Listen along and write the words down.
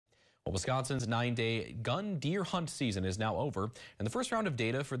Well, Wisconsin's 9-day gun deer hunt season is now over, and the first round of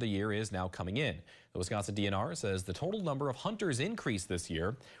data for the year is now coming in. The Wisconsin DNR says the total number of hunters increased this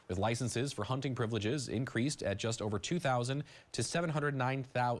year, with licenses for hunting privileges increased at just over 2,000 to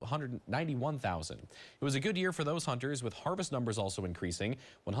 791,000. It was a good year for those hunters, with harvest numbers also increasing.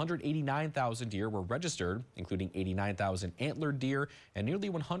 189,000 deer were registered, including 89,000 antlered deer and nearly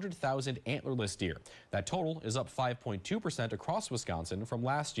 100,000 antlerless deer. That total is up 5.2% across Wisconsin from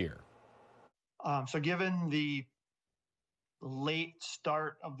last year. So given the late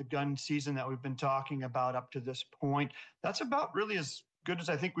start of the gun season that we've been talking about up to this point, that's about really as good as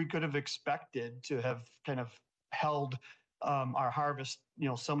I think we could have expected to have kind of held our harvest,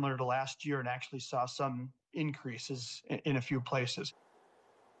 similar to last year, and actually saw some increases in a few places.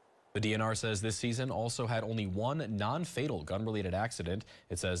 The DNR says this season also had only one non-fatal gun-related accident.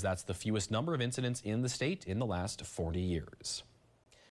 It says that's the fewest number of incidents in the state in the last 40 years.